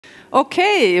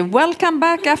Okay, welcome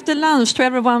back after lunch to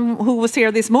everyone who was here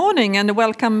this morning, and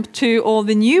welcome to all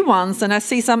the new ones. And I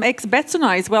see some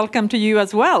ex-Betssonites. Welcome to you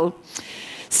as well.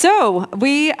 So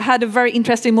we had a very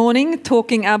interesting morning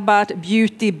talking about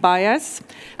beauty bias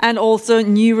and also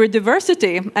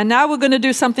neurodiversity. And now we're going to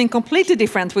do something completely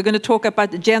different. We're going to talk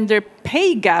about gender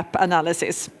pay gap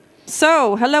analysis.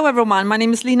 So, hello everyone. My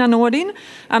name is Lena Nordin.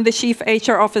 I'm the Chief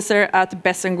HR Officer at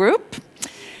Betsson Group.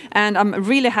 And I'm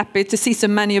really happy to see so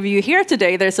many of you here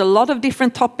today. There's a lot of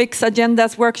different topics,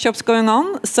 agendas, workshops going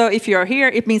on. So if you're here,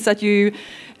 it means that you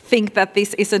think that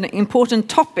this is an important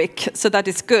topic, so that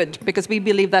is good, because we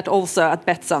believe that also at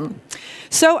Betsson.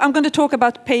 So I'm going to talk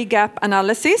about pay gap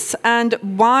analysis, and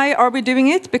why are we doing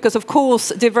it? Because of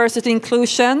course diversity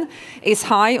inclusion is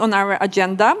high on our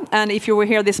agenda, and if you were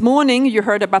here this morning, you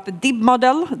heard about the DIB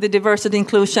model, the diversity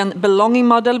inclusion belonging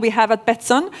model we have at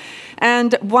Betsson,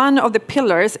 and one of the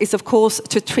pillars is of course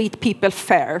to treat people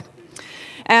fair.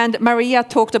 And Maria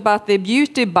talked about the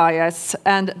beauty bias,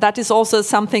 and that is also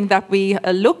something that we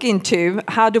look into.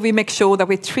 How do we make sure that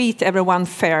we treat everyone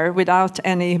fair without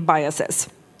any biases?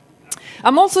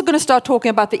 I'm also going to start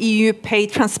talking about the EU Pay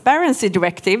Transparency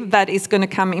Directive that is going to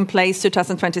come in place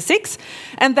 2026,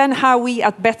 and then how we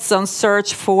at Betsson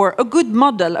search for a good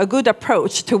model, a good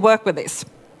approach to work with this.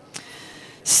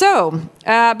 So,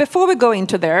 before we go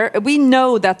into there, we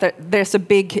know that there's a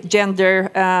big gender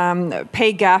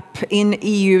pay gap in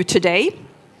EU today.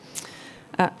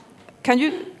 Can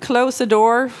you close the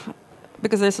door?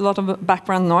 Because there's a lot of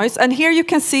background noise. And here you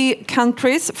can see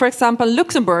countries. For example,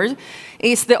 Luxembourg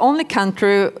is the only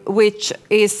country which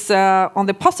is on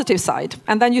the positive side.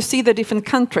 And then you see the different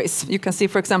countries. You can see,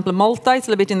 for example, Malta is a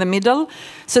little bit in the middle.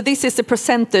 So this is the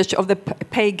percentage of the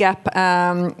pay gap.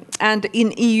 And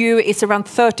in EU, it's around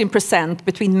 13%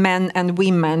 between men and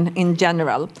women in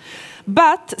general.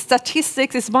 But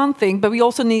statistics is one thing, but we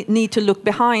also need to look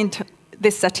behind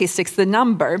this statistics, the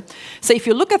number. So if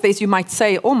you look at this, you might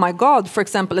say, oh my God, for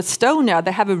example, Estonia,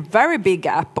 they have a very big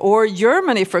gap. Or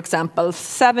Germany, for example,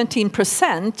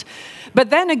 17%. But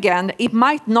then again, it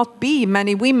might not be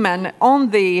many women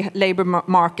on the labor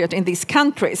market in these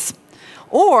countries.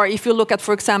 Or if you look at,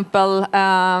 for example,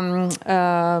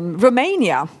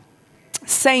 Romania,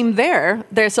 same there.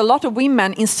 There's a lot of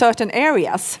women in certain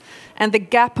areas, and the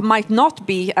gap might not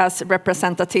be as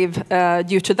representative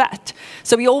due to that.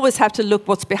 So we always have to look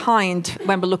what's behind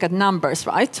when we look at numbers,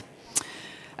 right?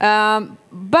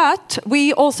 But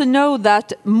we also know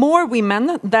that more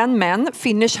women than men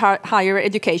finish higher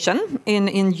education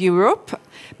in Europe,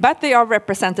 but they are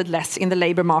represented less in the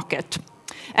labor market.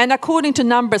 And according to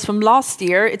numbers from last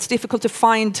year, it's difficult to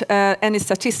find any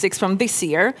statistics from this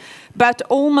year, but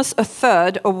almost a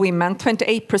third of women,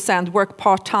 28%, work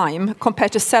part-time,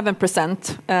 compared to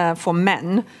 7% for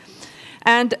men.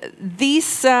 And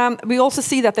these, we also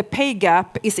see that the pay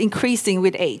gap is increasing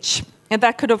with age. And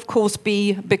that could, of course,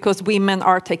 be because women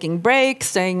are taking breaks,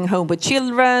 staying home with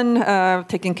children,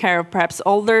 taking care of perhaps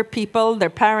older people, their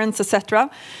parents, etc.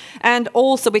 And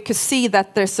also we could see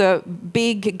that there's a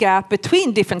big gap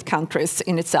between different countries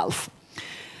in itself.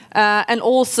 And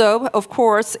also, of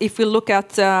course, if we look at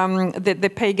the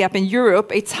pay gap in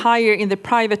Europe, it's higher in the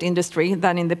private industry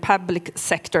than in the public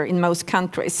sector in most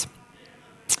countries.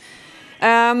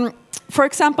 For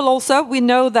example, also, we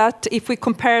know that if we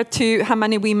compare to how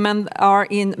many women are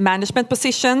in management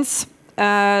positions,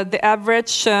 the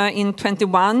average in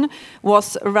 21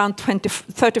 was around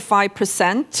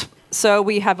 35%. So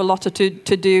we have a lot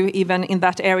to do even in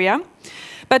that area.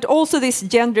 But also this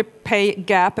gender pay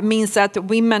gap means that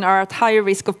women are at higher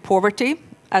risk of poverty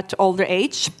at older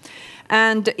age.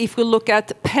 And if we look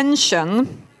at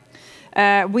pension,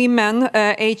 women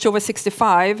age over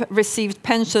 65 received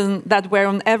pension that were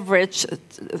on average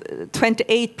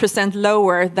 28%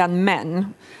 lower than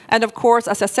men. And of course,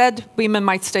 as I said, women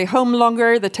might stay home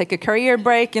longer, they take a career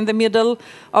break in the middle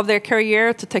of their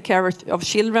career to take care of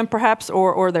children perhaps,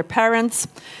 or their parents.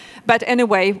 But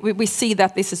anyway, we see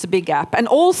that this is a big gap. And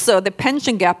also the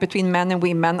pension gap between men and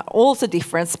women also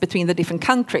differs between the different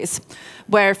countries.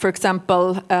 Where, for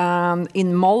example,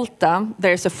 in Malta,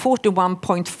 there's a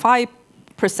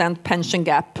 41.5% pension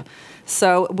gap.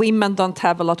 So women don't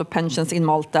have a lot of pensions in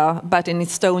Malta, but in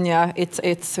Estonia,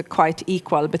 it's quite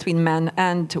equal between men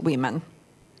and women.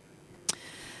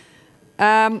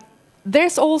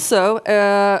 There's also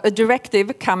a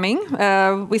directive coming.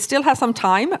 We still have some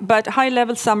time, but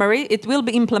high-level summary, it will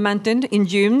be implemented in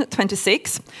June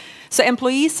 26. So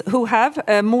employees who have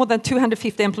more than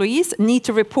 250 employees need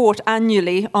to report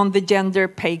annually on the gender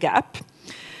pay gap.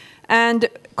 And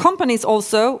companies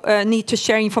also need to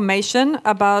share information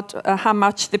about how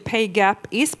much the pay gap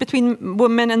is between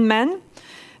women and men.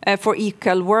 for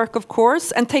equal work, of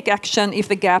course, and take action if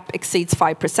the gap exceeds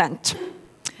 5%.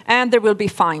 And there will be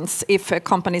fines if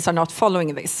companies are not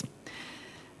following this.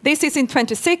 This is in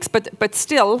 26, but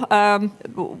still,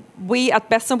 we at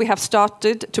Betsson, we have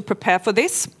started to prepare for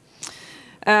this.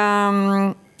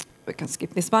 We can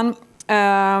skip this one.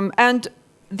 And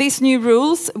these new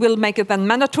rules will make it then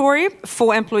mandatory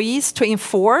for employees to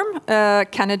inform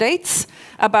candidates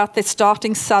about the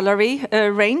starting salary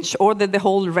range or the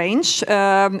whole range,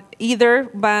 either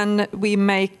when we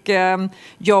make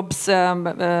jobs,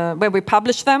 when we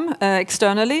publish them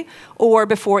externally, or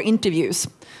before interviews.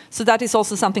 So that is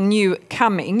also something new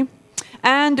coming.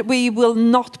 And we will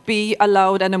not be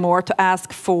allowed anymore to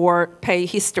ask for pay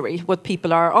history, what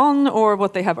people are on or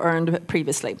what they have earned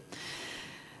previously.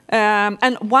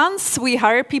 And once we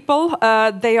hire people,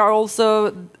 they are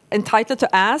also entitled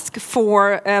to ask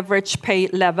for average pay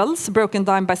levels broken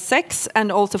down by sex,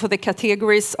 and also for the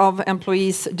categories of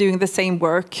employees doing the same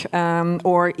work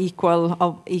or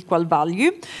equal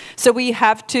value. So we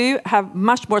have to have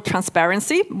much more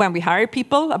transparency when we hire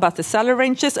people about the salary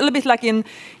ranges, a little bit like in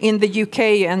the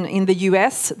UK and in the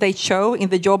US, they show in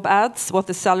the job ads what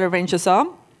the salary ranges are.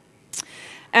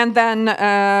 And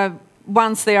then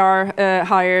once they are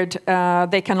hired,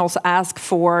 they can also ask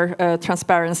for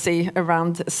transparency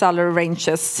around salary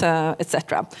ranges,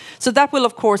 etc. So that will,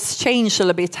 of course, change a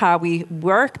little bit how we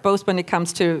work, both when it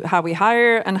comes to how we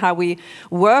hire and how we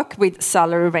work with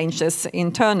salary ranges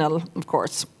internal, of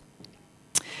course.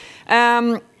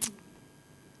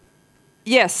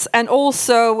 Yes, and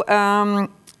also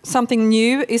something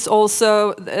new is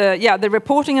also, the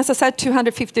reporting, as I said,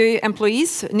 250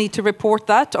 employees need to report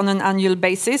that on an annual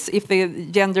basis if the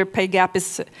gender pay gap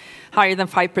is higher than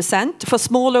 5%. For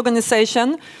small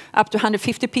organization, up to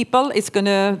 150 people,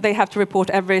 they have to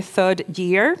report every third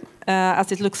year,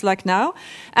 as it looks like now.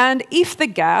 And if the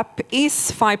gap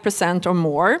is 5% or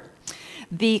more,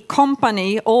 the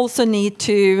company also need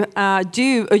to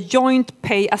do a joint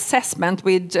pay assessment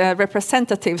with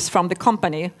representatives from the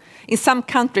company. In some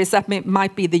countries, that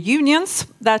might be the unions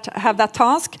that have that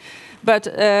task. But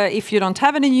if you don't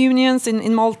have any unions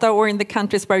in Malta or in the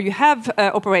countries where you have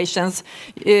operations,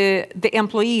 the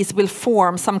employees will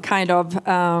form some kind of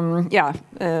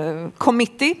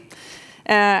committee.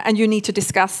 And you need to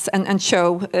discuss and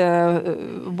show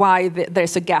why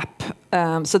there's a gap.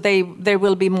 So there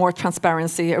will be more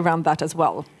transparency around that as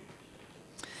well.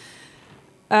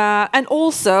 And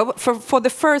also, for the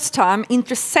first time,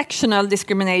 intersectional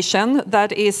discrimination,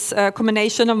 that is a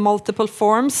combination of multiple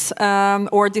forms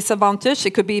or disadvantage.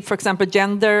 It could be, for example,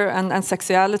 gender and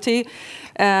sexuality.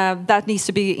 That needs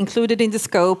to be included in the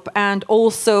scope. And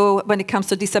also, when it comes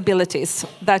to disabilities,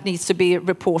 that needs to be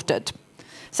reported.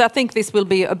 So I think this will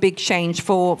be a big change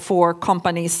for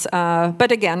companies.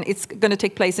 But again, it's going to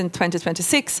take place in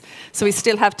 2026, so we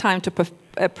still have time to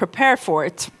prepare for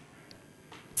it.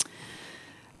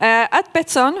 At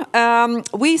Betsson,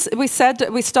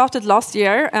 we started last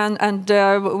year, and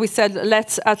we said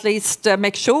let's at least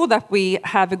make sure that we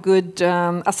have a good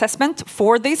assessment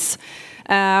for this.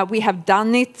 We have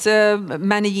done it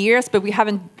many years, but we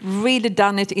haven't really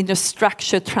done it in a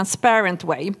structured, transparent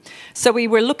way. So we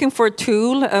were looking for a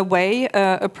tool, a way,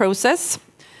 a process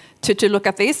to look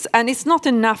at this. And it's not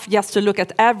enough just to look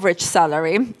at average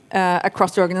salary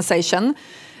across the organization,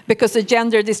 because the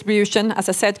gender distribution, as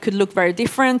I said, could look very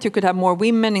different. You could have more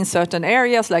women in certain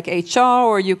areas like HR,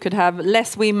 or you could have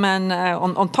less women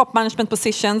on top management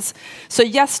positions. So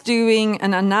just doing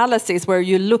an analysis where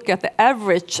you look at the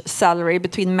average salary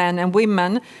between men and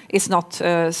women is not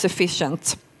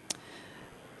sufficient.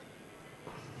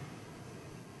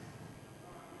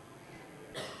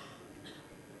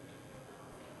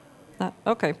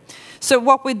 Okay, so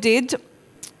what we did,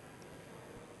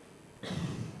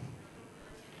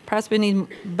 perhaps we need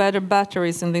better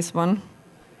batteries in this one.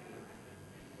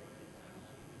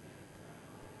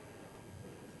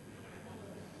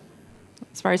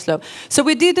 It's very slow. So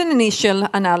we did an initial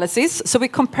analysis. So we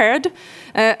compared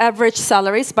average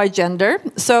salaries by gender.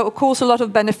 So of course a lot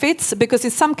of benefits, because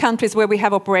in some countries where we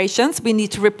have operations, we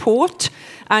need to report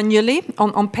annually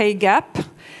on pay gap.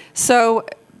 So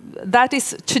that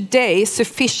is today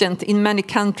sufficient in many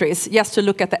countries just to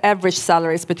look at the average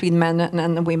salaries between men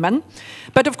and women.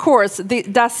 But of course,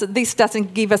 this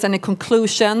doesn't give us any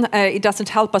conclusion. It doesn't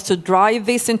help us to drive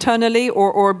this internally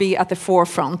or be at the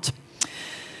forefront.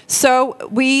 So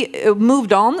we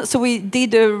moved on. So we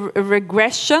did a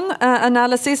regression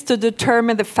analysis to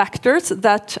determine the factors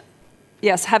that,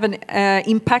 yes, have an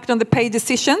impact on the pay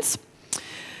decisions.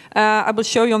 I will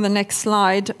show you on the next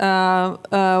slide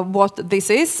what this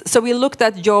is. So we looked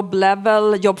at job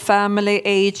level, job family,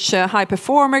 age, high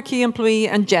performer, key employee,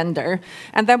 and gender.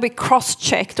 And then we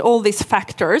cross-checked all these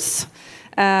factors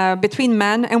between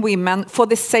men and women for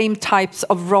the same types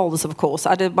of roles, of course.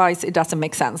 Otherwise, it doesn't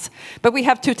make sense. But we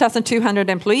have 2,200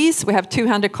 employees. We have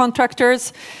 200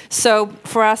 contractors. So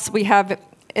for us, we have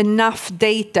enough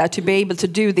data to be able to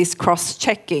do this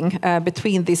cross-checking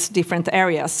between these different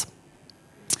areas.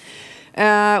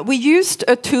 We used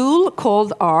a tool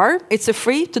called R. It's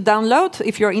free to download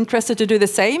if you're interested to do the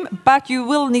same, but you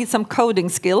will need some coding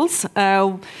skills.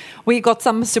 We got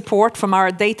some support from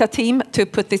our data team to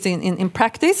put this in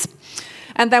practice.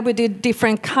 And then we did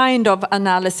different kind of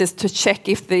analysis to check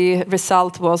if the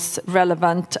result was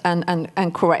relevant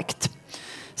and correct.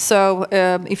 So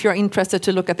if you're interested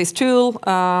to look at this tool,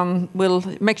 we'll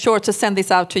make sure to send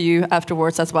this out to you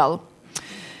afterwards as well.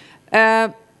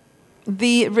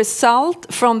 The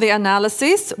result from the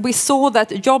analysis, we saw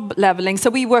that job leveling,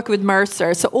 so we work with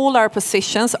Mercer, so all our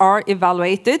positions are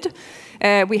evaluated.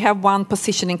 We have one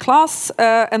position in class,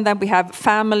 and then we have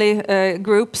family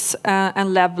groups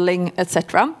and leveling,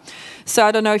 etc. So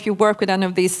I don't know if you work with any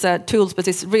of these tools, but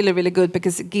it's really, really good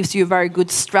because it gives you a very good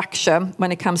structure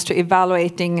when it comes to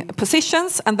evaluating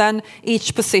positions, and then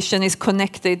each position is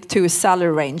connected to a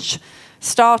salary range,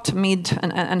 start, mid,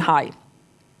 and high.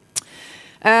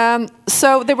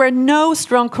 So there were no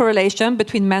strong correlation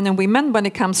between men and women when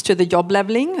it comes to the job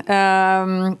leveling.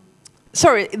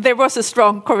 Sorry, there was a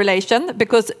strong correlation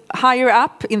because higher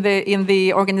up in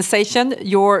the organization,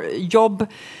 your job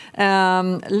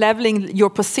leveling, your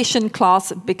position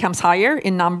class becomes higher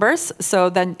in numbers.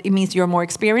 So then it means you're more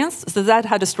experienced. So that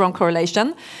had a strong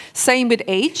correlation. Same with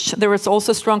age. There was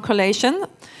also strong correlation.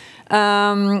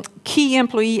 Key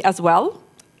employee as well.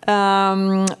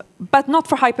 But not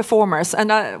for high performers.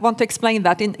 And I want to explain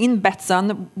that in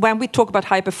Betsson, when we talk about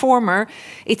high performer,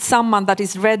 it's someone that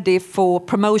is ready for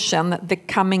promotion the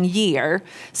coming year.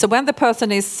 So when the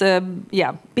person is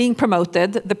being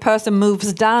promoted, the person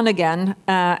moves down again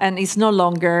and is no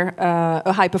longer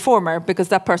a high performer because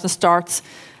that person starts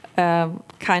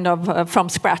kind of from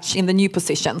scratch in the new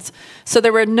positions. So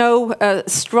there were no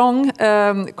strong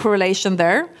correlation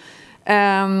there.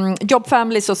 Job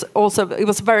families was also, it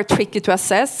was very tricky to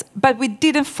assess, but we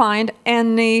didn't find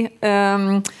any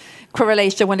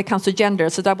correlation when it comes to gender,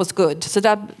 so that was good. So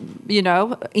that, you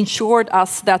know, ensured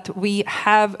us that we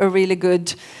have a really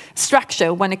good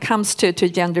structure when it comes to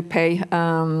gender pay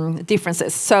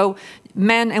differences. So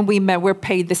men and women were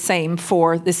paid the same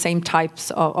for the same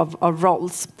types of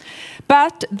roles.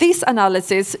 But this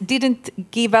analysis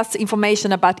didn't give us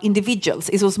information about individuals.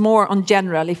 It was more on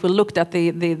general if we looked at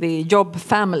the job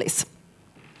families.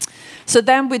 So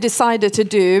then we decided to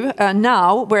do,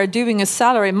 now we're doing a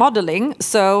salary modeling.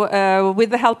 So with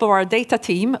the help of our data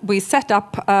team, we set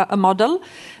up a model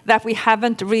that we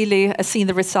haven't really seen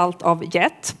the result of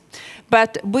yet.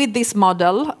 But with this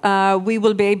model, we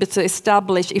will be able to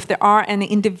establish if there are any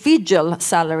individual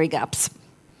salary gaps.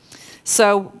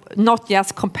 So not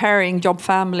just comparing job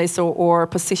families or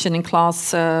positioning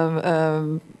class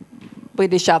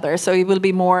with each other. So it will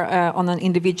be more on an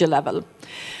individual level.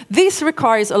 This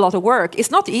requires a lot of work.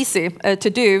 It's not easy to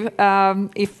do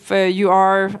if you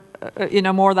are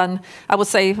more than, I would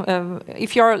say,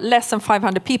 if you're less than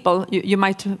 500 people, you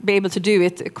might be able to do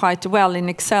it quite well in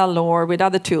Excel or with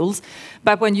other tools.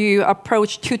 But when you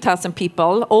approach 2,000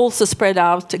 people, also spread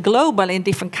out globally in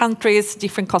different countries,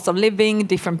 different cost of living,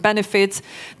 different benefits,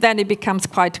 then it becomes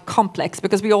quite complex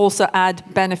because we also add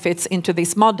benefits into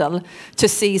this model to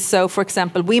see. So, for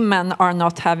example, women are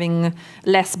not having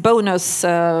less bonus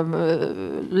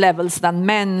levels than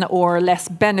men or less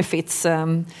benefits.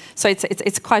 So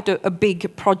it's quite a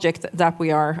big project that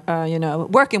we are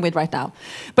working with right now.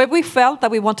 But we felt that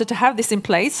we wanted to have this in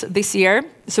place this year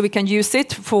so we can use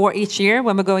it for each year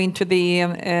when we go into the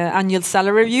annual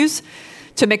salary reviews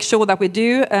to make sure that we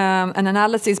do an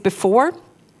analysis before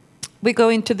we go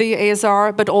into the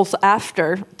ASR, but also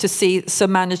after to see so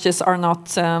managers are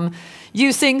not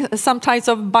using some types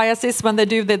of biases when they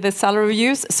do the salary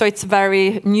reviews. So it's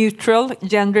very neutral,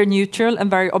 gender neutral, and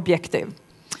very objective.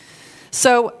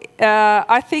 So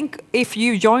I think if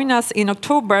you join us in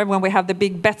October when we have the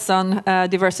big Betsson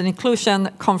Diversity and Inclusion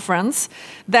Conference,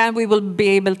 then we will be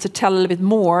able to tell a little bit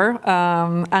more,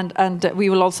 and we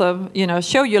will also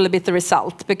show you a little bit the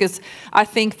result, because I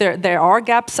think there are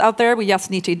gaps out there. We just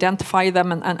need to identify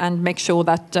them and make sure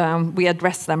that we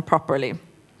address them properly.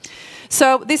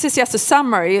 So this is just a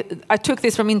summary. I took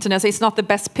this from internet. So it's not the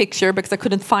best picture because I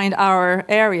couldn't find our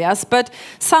areas. But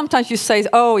sometimes you say,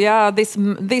 oh yeah,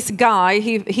 this guy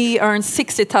he earns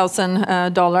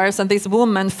 $60,000 and this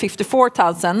woman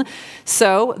 $54,000.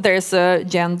 So there's a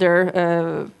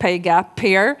gender pay gap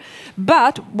here.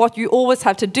 But what you always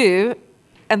have to do,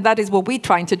 and that is what we're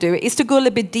trying to do, is to go a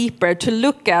little bit deeper to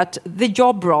look at the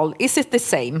job role. Is it the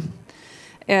same?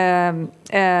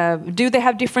 Do they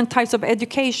have different types of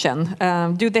education?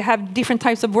 Do they have different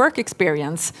types of work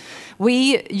experience?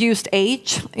 We used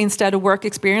age instead of work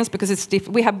experience because it's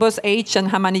we have both age and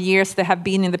how many years they have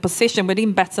been in the position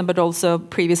within Betsson, but also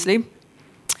previously.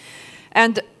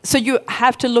 And so you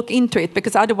have to look into it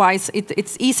because otherwise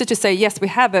it's easy to say, yes, we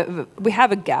have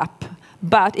a gap.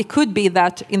 But it could be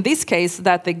that, in this case,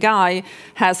 that the guy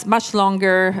has much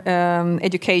longer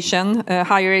education,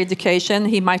 higher education.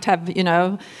 He might have,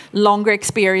 longer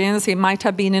experience. He might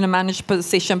have been in a managed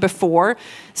position before.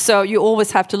 So you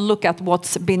always have to look at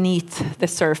what's beneath the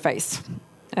surface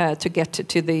to get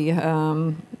to the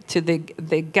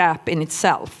gap in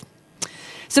itself.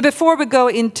 So before we go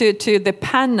into the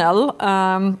panel,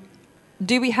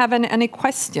 do we have any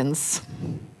questions?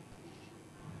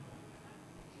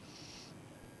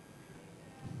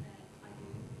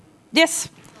 Yes.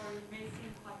 Sorry, it may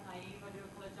seem quite naive. I do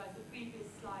apologize. The previous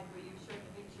slide where you showed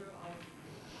the picture of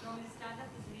normally stand up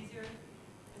is easier.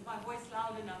 Is my voice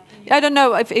loud enough? I don't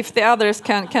know if the others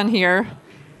can hear.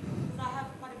 I have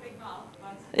quite a big mouth,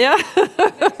 but yeah.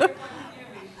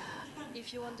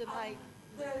 if you want the mic.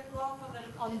 The graph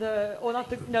on the or not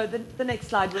the next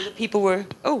slide where the people were.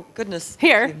 Oh goodness.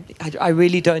 Here. I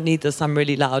really don't need this. I'm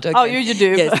really loud. Okay. Oh, you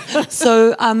do. Yes.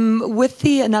 So with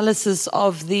the analysis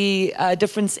of the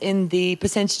difference in the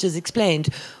percentages explained,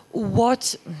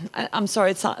 I'm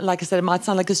sorry, it's like I said, it might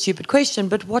sound like a stupid question,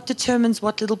 but what determines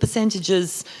what little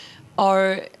percentages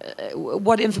are,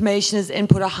 what information is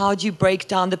input, or how do you break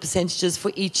down the percentages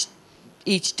for each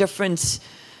different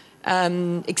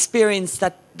experience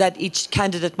that each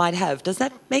candidate might have? Does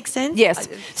that make sense? Yes.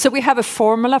 So we have a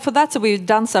formula for that. So we've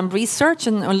done some research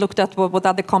and looked at what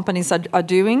other companies are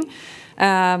doing.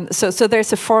 So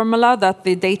there's a formula that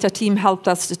the data team helped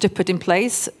us to put in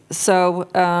place. So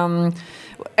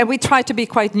and we try to be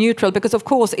quite neutral because, of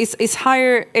course, is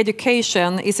higher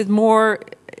education, is it more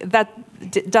that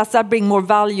does that bring more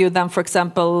value than, for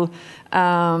example,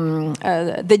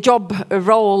 the job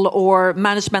role or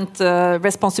management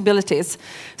responsibilities?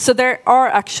 So there are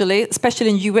actually, especially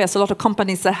in US, a lot of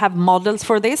companies that have models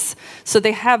for this. So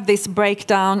they have this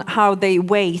breakdown, how they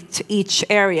weight each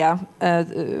area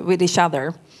with each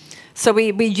other. So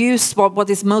we use what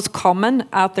is most common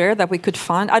out there that we could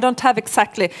find. I don't have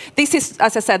exactly. This is,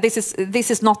 as I said,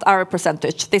 this is not our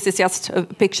percentage. This is just a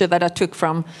picture that I took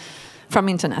from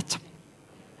internet.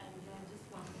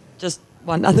 Just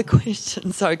one other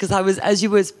question, sorry, because as you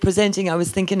were presenting, I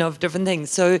was thinking of different things.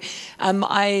 So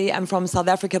I am from South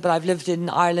Africa, but I've lived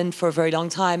in Ireland for a very long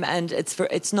time, and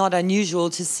it's not unusual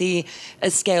to see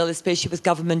a scale, especially with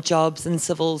government jobs and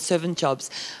civil servant jobs.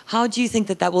 How do you think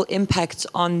that will impact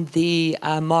on the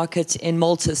market in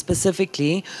Malta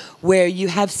specifically, where you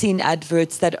have seen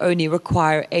adverts that only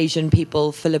require Asian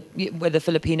people, whether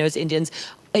Filipinos, Indians?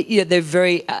 They're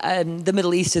very. The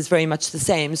Middle East is very much the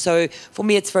same. So for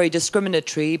me, it's very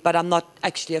discriminatory. But I'm not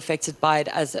actually affected by it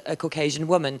as a Caucasian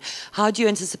woman. How do you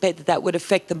anticipate that would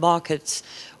affect the market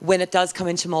when it does come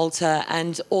into Malta,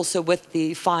 and also with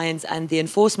the fines and the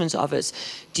enforcement of it?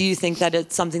 Do you think that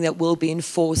it's something that will be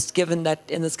enforced, given that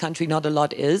in this country not a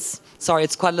lot is? Sorry,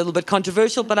 it's quite a little bit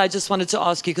controversial, but I just wanted to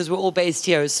ask you because we're all based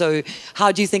here. So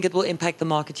how do you think it will impact the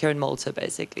market here in Malta,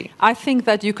 basically? I think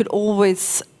that you could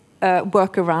always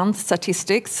work around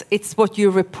statistics. It's what you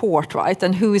report, right?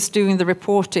 And who is doing the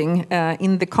reporting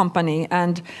in the company,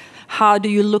 and how do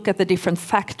you look at the different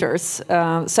factors?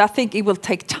 So I think it will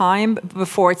take time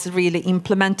before it's really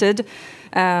implemented,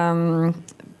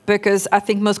 because I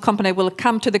think most companies will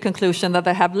come to the conclusion that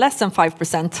they have less than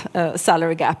 5%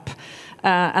 salary gap.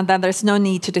 And then there's no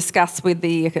need to discuss with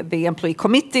the employee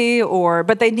committee,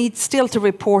 but they need still to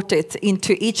report it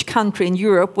into each country in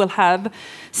Europe will have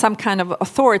some kind of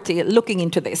authority looking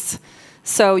into this.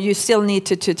 So you still need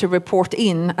to report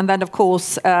in, and then of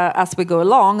course as we go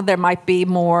along there might be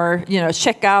more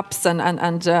checkups,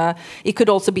 and it could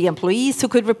also be employees who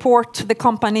could report the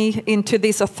company into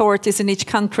these authorities in each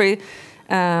country.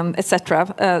 Etc.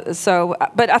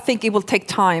 But I think it will take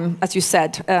time, as you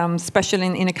said, especially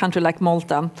in a country like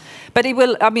Malta. But it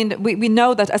will. I mean, we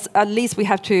know that at least we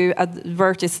have to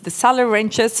advertise the salary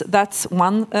ranges. That's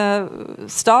one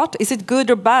start. Is it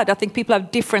good or bad? I think people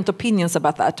have different opinions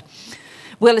about that.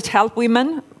 Will it help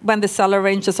women when the salary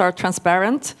ranges are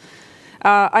transparent?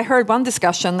 I heard one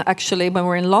discussion actually when we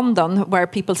were in London where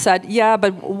people said, yeah,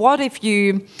 but what if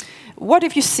you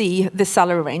see the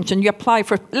salary range and you apply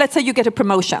for, let's say you get a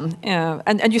promotion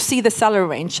and you see the salary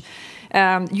range.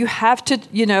 You have to,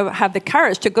 have the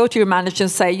courage to go to your manager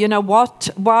and say, you know what,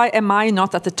 why am I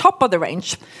not at the top of the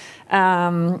range?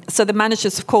 So the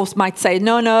managers, of course, might say,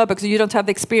 no, because you don't have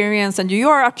the experience and you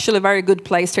are actually a very good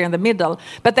place here in the middle.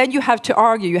 But then you have to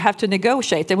argue, you have to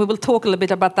negotiate. And we will talk a little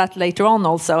bit about that later on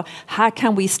also. How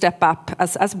can we step up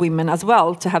as women as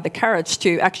well to have the courage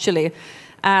to actually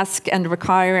ask and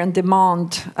require and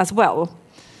demand as well?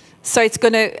 So I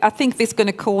think this is going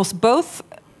to cause both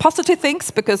positive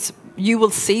things because you will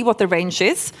see what the range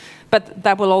is, but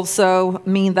that will also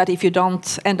mean that if you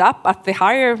don't end up at the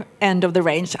higher end of the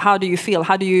range, how do you feel?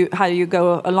 How do you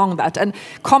go along that? And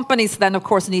companies then, of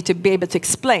course, need to be able to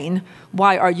explain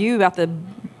why are you at the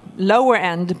lower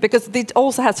end, because it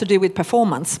also has to do with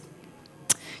performance.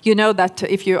 You know that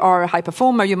if you are a high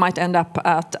performer, you might end up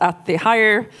at the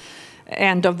higher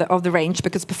end of the range,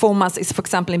 because performance is, for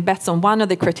example, in Betsson, one of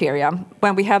the criteria.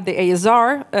 When we have the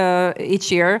ASR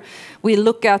each year, we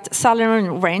look at salary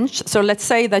range. So let's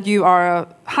say that you are a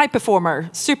high performer,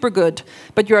 super good,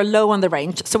 but you are low on the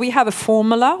range. So we have a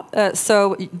formula.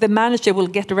 So the manager will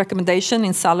get a recommendation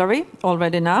in salary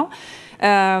already now.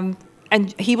 And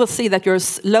he will see that you're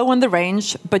low on the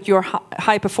range, but you're a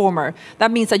high performer.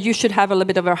 That means that you should have a little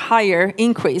bit of a higher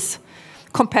increase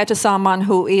compared to someone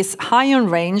who is high on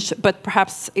range, but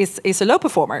perhaps is a low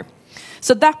performer.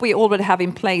 So that we already have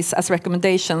in place as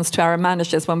recommendations to our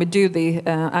managers when we do the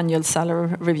annual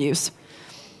salary reviews.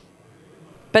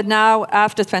 But now,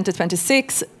 after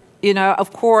 2026,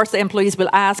 of course, the employees will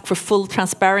ask for full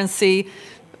transparency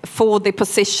for the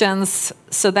positions.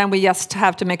 So then we just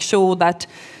have to make sure that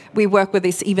we work with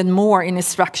this even more in a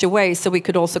structured way, so we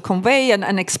could also convey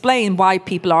and explain why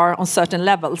people are on certain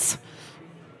levels.